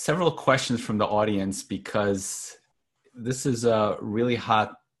several questions from the audience because this is a really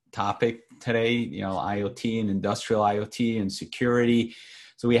hot topic today, IoT and industrial IoT and security.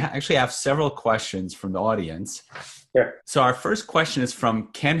 So we actually have several questions from the audience. Sure. So our first question is from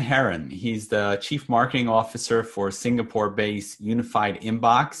Ken Heron. He's the Chief Marketing Officer for Singapore-based Unified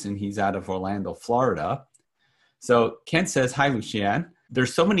Inbox, and he's out of Orlando, Florida. So Ken says, hi, Lucian.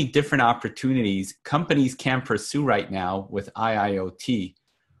 There's so many different opportunities companies can pursue right now with IIoT.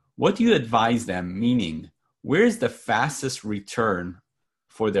 What do you advise them? Meaning, where's the fastest return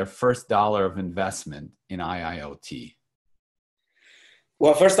for their first dollar of investment in IIoT?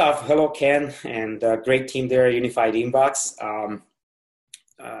 Well, first off, hello, Ken, and great team there, Unified Inbox,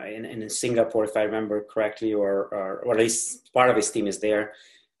 in Singapore, if I remember correctly, or at least part of his team is there.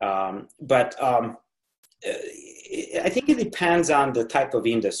 But I think it depends on the type of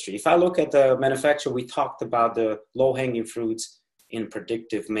industry. If I look at the manufacturer, we talked about the low-hanging fruits in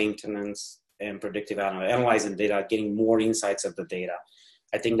predictive maintenance and predictive analyzing data, getting more insights of the data.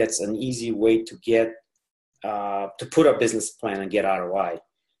 I think that's an easy way to get to put a business plan and get ROI.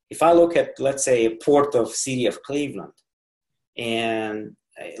 If I look at, let's say, a port of City of Cleveland and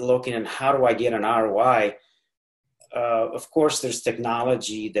looking at how do I get an ROI, of course, there's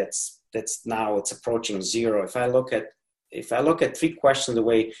technology that's now it's approaching zero. If I look at three questions the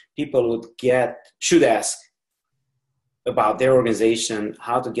way people should ask about their organization,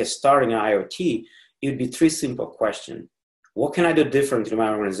 how to get started in IoT, it would be three simple questions. What can I do different in my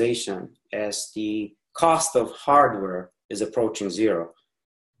organization as the cost of hardware is approaching zero?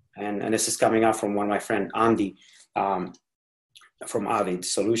 And this is coming out from one of my friend, Andy, from Avid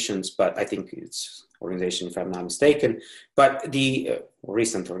Solutions, but I think it's organization, if I'm not mistaken, but the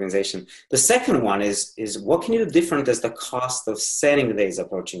recent organization. The second one is what can you do different as the cost of sending the data is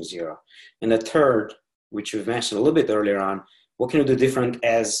approaching zero? And the third, which we've mentioned a little bit earlier on, what can you do different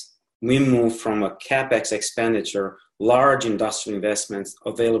as we move from a CapEx expenditure, large industrial investments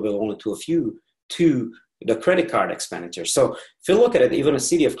available only to a few, to the credit card expenditure. So if you look at it, even the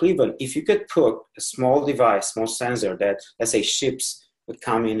City of Cleveland, if you could put a small device, small sensor that, let's say, ships would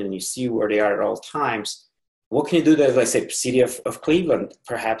come in and you see where they are at all times, what can you do that, let's say, City of Cleveland,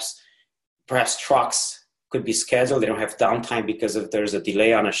 perhaps trucks could be scheduled. They don't have downtime because if there's a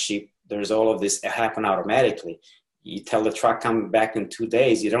delay on a ship, there's all of this happen automatically. You tell the truck come back in 2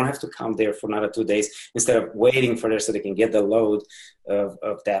 days. You don't have to come there for another 2 days instead of waiting for there so they can get the load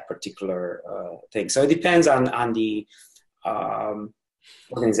of that particular thing. So it depends on the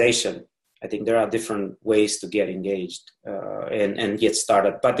organization. I think there are different ways to get engaged and get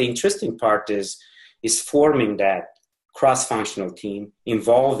started. But the interesting part is forming that cross-functional team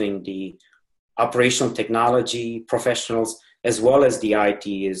involving the operational technology professionals as well as the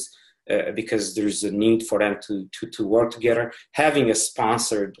IT because there's a need for them to work together. Having a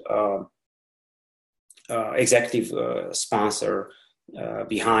sponsored executive sponsor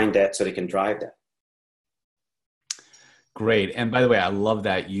behind that so they can drive that. Great. And by the way, I love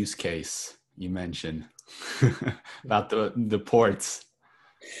that use case you mentioned about the ports.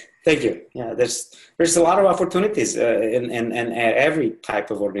 Thank you. Yeah, there's a lot of opportunities in every type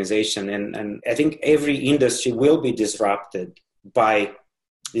of organization, and I think every industry will be disrupted by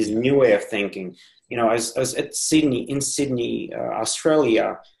this new way of thinking. I was in Sydney,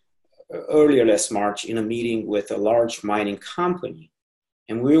 Australia, earlier last March in a meeting with a large mining company.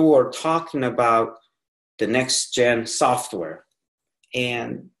 And we were talking about the next gen software.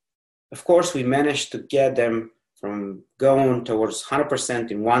 And of course, we managed to get them from going towards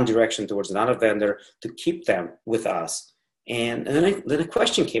 100% in one direction towards another vendor to keep them with us. And then a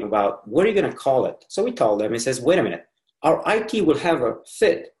question came about, what are you going to call it? So we told them, it says, wait a minute, our IT will have a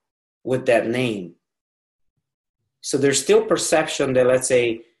fit with that name. So there's still perception that, let's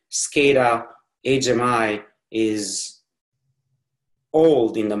say, SCADA, HMI is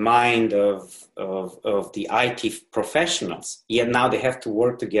old in the mind of the IT professionals. Yet now they have to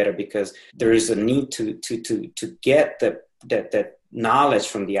work together because there is a need to get that knowledge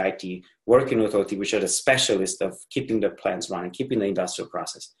from the IT, working with OT, which are the specialists of keeping the plants running, keeping the industrial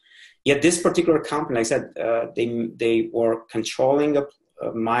process. Yet this particular company, like I said, they were controlling a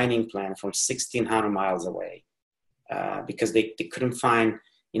mining plant from 1,600 miles away because they couldn't find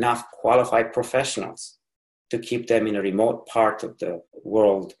enough qualified professionals to keep them in a remote part of the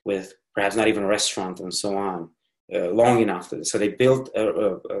world with perhaps not even a restaurant and so on, long enough. So they built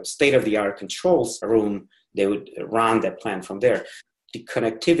a state-of-the-art controls room. They would run that plant from there. The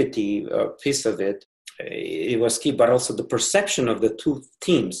connectivity piece of it, it was key, but also the perception of the two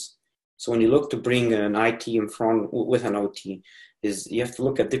teams. So when you look to bring an IT in front with an OT, you have to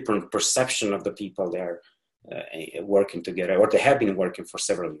look at different perception of the people there working together, or they have been working for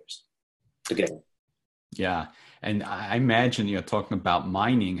several years together. Yeah. And I imagine, talking about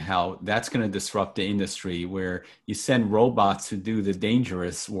mining, how that's going to disrupt the industry where you send robots to do the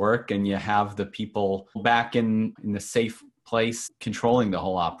dangerous work and you have the people back in the safe place controlling the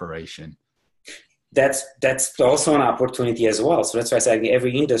whole operation. That's also an opportunity as well. So that's why I say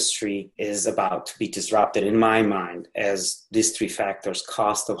every industry is about to be disrupted in my mind as these three factors: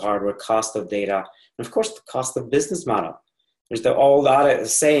 cost of hardware, cost of data, and of course the cost of business model. There's the old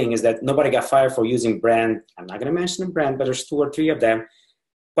saying is that nobody got fired for using brand. I'm not going to mention the brand, but there's 2 or 3 of them.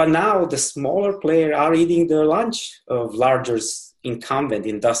 But now the smaller players are eating their lunch of larger incumbent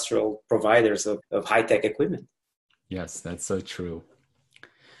industrial providers of high-tech equipment. Yes, that's so true.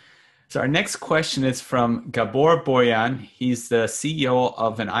 So our next question is from Gabor Borjan. He's the CEO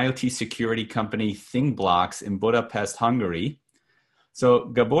of an IoT security company, ThingBlocks, in Budapest, Hungary. So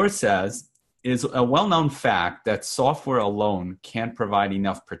Gabor says, it is a well-known fact that software alone can't provide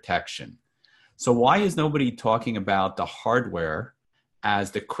enough protection. So why is nobody talking about the hardware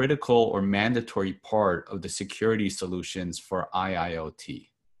as the critical or mandatory part of the security solutions for IIoT?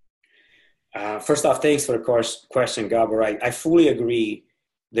 First off, thanks for the question, Gabor. I fully agree.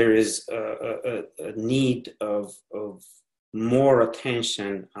 There is a need of more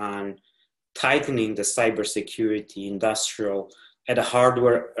attention on tightening the cybersecurity industrial at a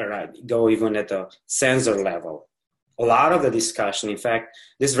hardware, or go even at a sensor level. A lot of the discussion, in fact,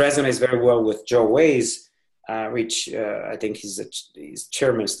 this resonates very well with Joe Ways, which I think he's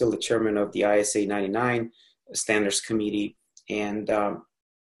chairman, still the chairman of the ISA 99 Standards Committee, and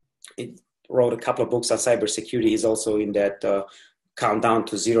it wrote a couple of books on cybersecurity. He's also in that Countdown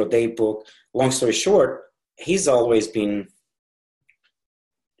to Zero Day book. Long story short, he's always been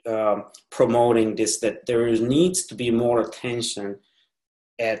promoting this, that there needs to be more attention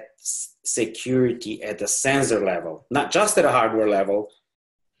at security at the sensor level, not just at a hardware level,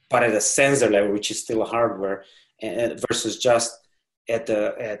 but at a sensor level, which is still hardware, versus just at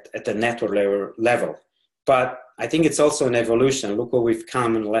the network level. But I think it's also an evolution. Look where we've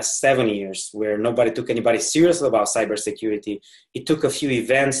come in the last 7 years, where nobody took anybody serious about cybersecurity. It took a few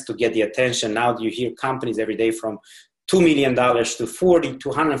events to get the attention. Now you hear companies every day from $2 million to $40 to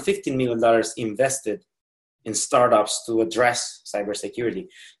 $150 million invested in startups to address cybersecurity.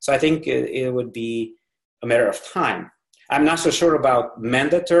 So I think it would be a matter of time. I'm not so sure about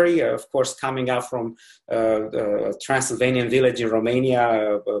mandatory, of course, coming out from a Transylvanian village in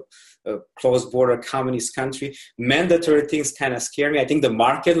Romania, a closed border communist country. Mandatory things kind of scare me. I think the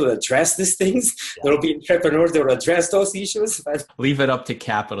market will address these things. Yeah. There will be entrepreneurs that will address those issues. But leave it up to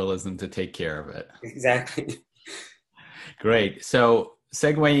capitalism to take care of it. Exactly. Great. So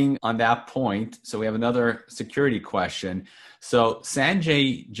segueing on that point, so we have another security question. So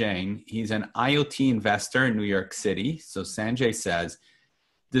Sanjay Jain, he's an IoT investor in New York City. So Sanjay says,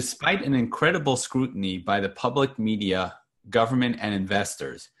 despite an incredible scrutiny by the public media, government, and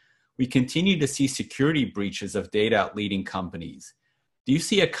investors, we continue to see security breaches of data at leading companies. Do you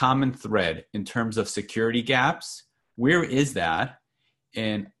see a common thread in terms of security gaps? Where is that?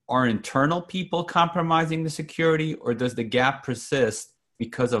 And are internal people compromising the security, or does the gap persist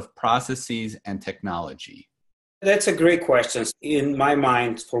because of processes and technology? That's a great question. In my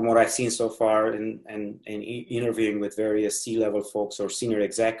mind, from what I've seen so far and interviewing with various C-level folks or senior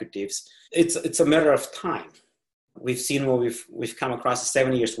executives, it's a matter of time. We've seen what we've come across in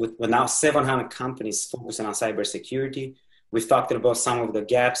 7 years with now 700 companies focusing on cybersecurity. We've talked about some of the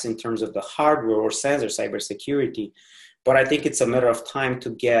gaps in terms of the hardware or sensor cybersecurity, but I think it's a matter of time to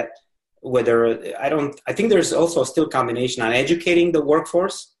get I think there's also still a combination on educating the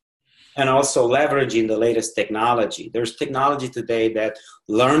workforce and also leveraging the latest technology. There's technology today that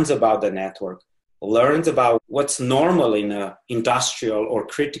learns about the network, learns about what's normal in an industrial or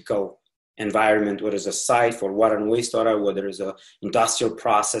critical environment, whether it's a site for water and wastewater, whether it's an industrial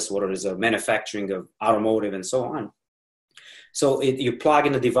process, whether it's a manufacturing of automotive and so on. So you plug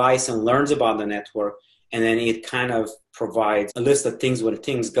in a device and learns about the network, and then it kind of provides a list of things when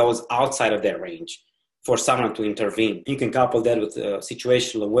things goes outside of that range for someone to intervene. You can couple that with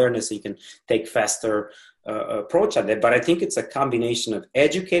situational awareness, so you can take faster approach at that. But I think it's a combination of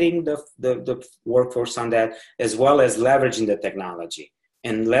educating the workforce on that, as well as leveraging the technology.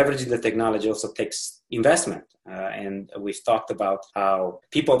 And leveraging the technology also takes investment. And we've talked about how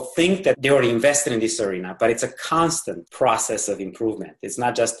people think that they already invested in this arena, but it's a constant process of improvement. It's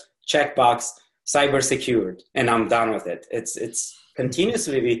not just checkbox, cyber secured, and I'm done with it. It's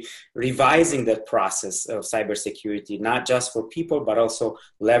continuously revising that process of cybersecurity, not just for people, but also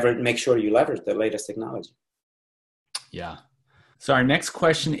make sure you leverage the latest technology. Yeah. So our next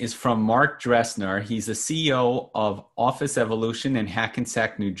question is from Mark Dressner. He's the CEO of Office Evolution in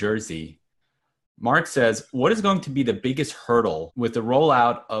Hackensack, New Jersey. Mark says, what is going to be the biggest hurdle with the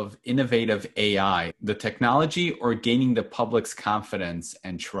rollout of innovative AI, the technology or gaining the public's confidence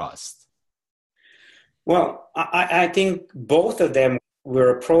and trust? Well, I think both of them,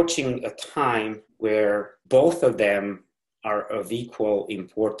 we're approaching a time where both of them are of equal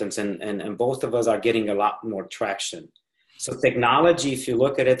importance and both of us are getting a lot more traction. So technology, if you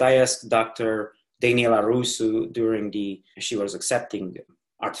look at it, I asked Dr. Daniela Russo she was accepting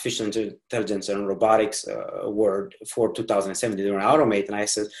Artificial Intelligence and Robotics Award for 2017 during Automate. And I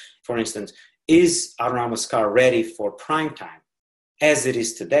said, for instance, is autonomous car ready for prime time as it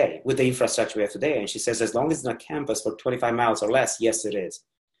is today with the infrastructure we have today? And she says, as long as it's on a campus for 25 miles or less, yes, it is.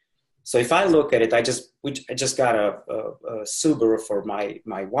 So if I look at it, I just got a Subaru for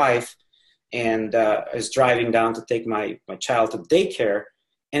my wife, and I was driving down to take my child to daycare,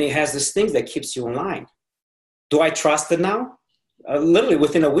 and it has this thing that keeps you in line. Do I trust it now? Literally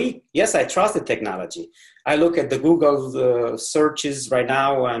within a week, yes, I trust the technology. I look at the Google searches right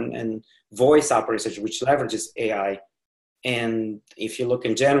now and voice operator search, which leverages AI. And if you look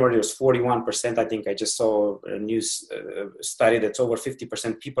in January, it was 41%. I think I just saw a news study that's over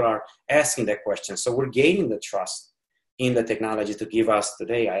 50% people are asking that question. So we're gaining the trust in the technology to give us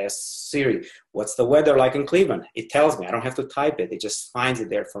today. I asked Siri, what's the weather like in Cleveland? It tells me. I don't have to type it. It just finds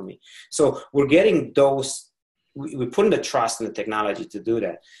it there for me. So we're getting we're putting the trust in the technology to do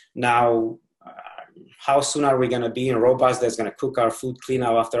that. Now, how soon are we going to be in robots that's going to cook our food, clean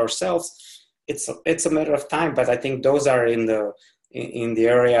up after ourselves? It's a matter of time, but I think those are in the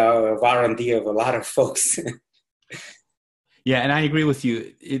area of R&D of a lot of folks. Yeah, and I agree with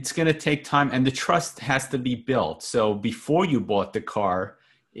you. It's going to take time, and the trust has to be built. So before you bought the car,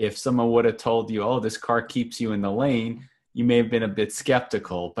 if someone would have told you, oh, this car keeps you in the lane, you may have been a bit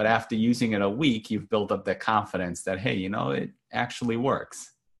skeptical. But after using it a week, you've built up the confidence that, hey, it actually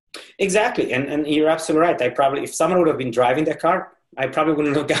works. Exactly, and you're absolutely right. If someone would have been driving the car, I probably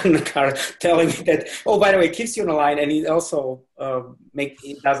wouldn't have gotten a car telling me that, oh, by the way, it keeps you in a line, and it also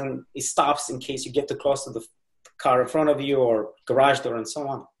it stops in case you get too close to the car in front of you or garage door and so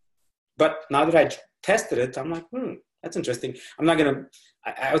on. But now that I tested it, I'm like, that's interesting.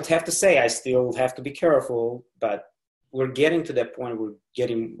 I would have to say I still have to be careful, but we're getting to that point.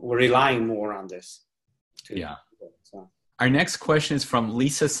 We're relying more on this. Yeah. Our next question is from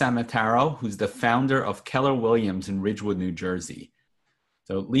Lisa Samataro, who's the founder of Keller Williams in Ridgewood, New Jersey.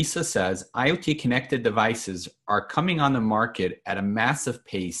 So Lisa says, IoT connected devices are coming on the market at a massive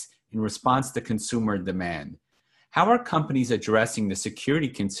pace in response to consumer demand. How are companies addressing the security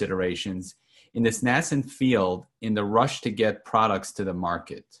considerations in this nascent field in the rush to get products to the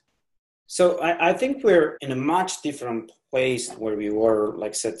market? So I think we're in a much different place where we were, like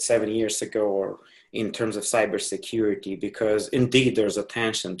I said, 7 years ago, or in terms of cybersecurity, because indeed there's a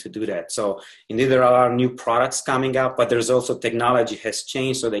tension to do that. So indeed there are new products coming up, but there's also technology has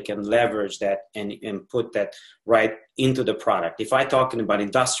changed so they can leverage that and put that right into the product. If I'm talking about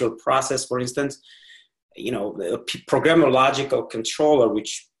industrial process, for instance, the programmable logical controller,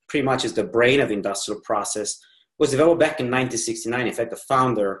 which pretty much is the brain of industrial process, was developed back in 1969. In fact, the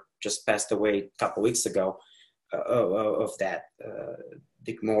founder just passed away a couple of weeks ago. of that,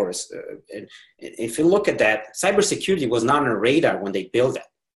 Dick Morris. And if you look at that, cybersecurity was not on a radar when they built it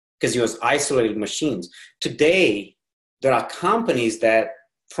because it was isolated machines. Today, there are companies that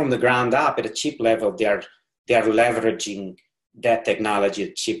from the ground up at a chip level, they are leveraging that technology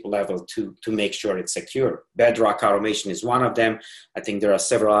at chip level to make sure it's secure. Bedrock Automation is one of them. I think there are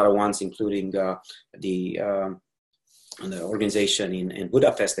several other ones, including the organization in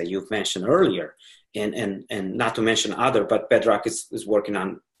Budapest that you've mentioned earlier, and not to mention other, but Bedrock is working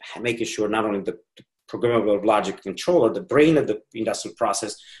on making sure not only the programmable logic controller, the brain of the industrial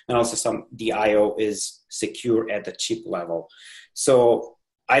process, and also the I/O is secure at the chip level. So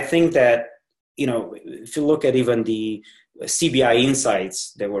I think that, if you look at even the CBI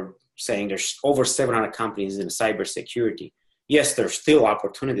Insights, they were saying there's over 700 companies in cybersecurity. Yes, there's still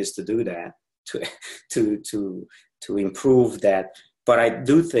opportunities to do that, to improve that. But I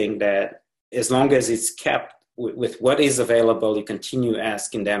do think that as long as it's kept with what is available, you continue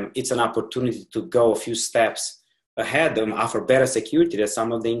asking them, it's an opportunity to go a few steps ahead and offer better security than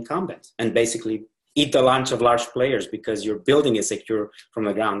some of the incumbents and basically eat the lunch of large players because you're building it secure from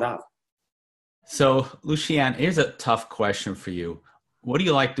the ground up. So, Lucian, here's a tough question for you. What do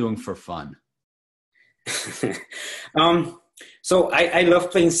you like doing for fun? So I love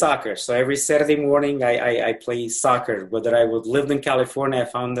playing soccer. So every Saturday morning I play soccer. Whether I would live in California, I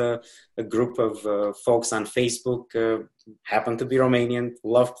found a group of folks on Facebook, happen to be Romanian,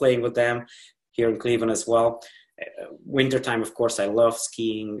 love playing with them here in Cleveland as well. Wintertime, of course, I love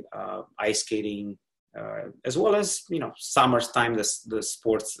skiing, ice skating, as well as, summertime, the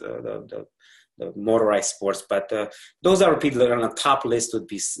sports, the motorized sports. But those are people that are on the top list would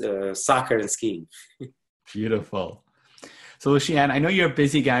be soccer and skiing. Beautiful. So, Lucian, I know you're a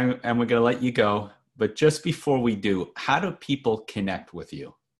busy guy and we're going to let you go, but just before we do, how do people connect with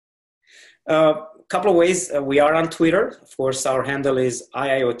you? A couple of ways. We are on Twitter. Of course, our handle is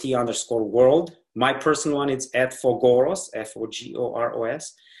IIoT_world. My personal one is @Fogoros,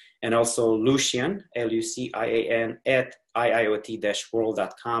 Fogoros, and also Lucian, Lucian,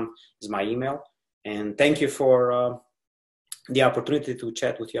 @iiot-world.com is my email. And thank you for the opportunity to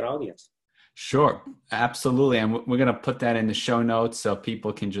chat with your audience. Sure, absolutely. And we're going to put that in the show notes so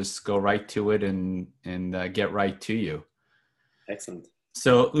people can just go right to it and get right to you. Excellent.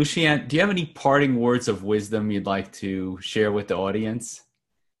 So, Lucian, do you have any parting words of wisdom you'd like to share with the audience?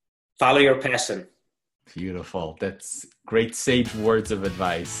 Follow your passion. Beautiful. That's great sage words of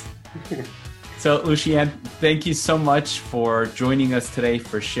advice. So, Lucian, thank you so much for joining us today,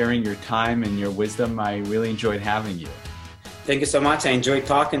 for sharing your time and your wisdom. I really enjoyed having you. Thank you so much. I enjoyed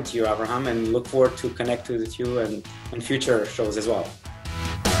talking to you, Abraham, and look forward to connecting with you and on future shows as well.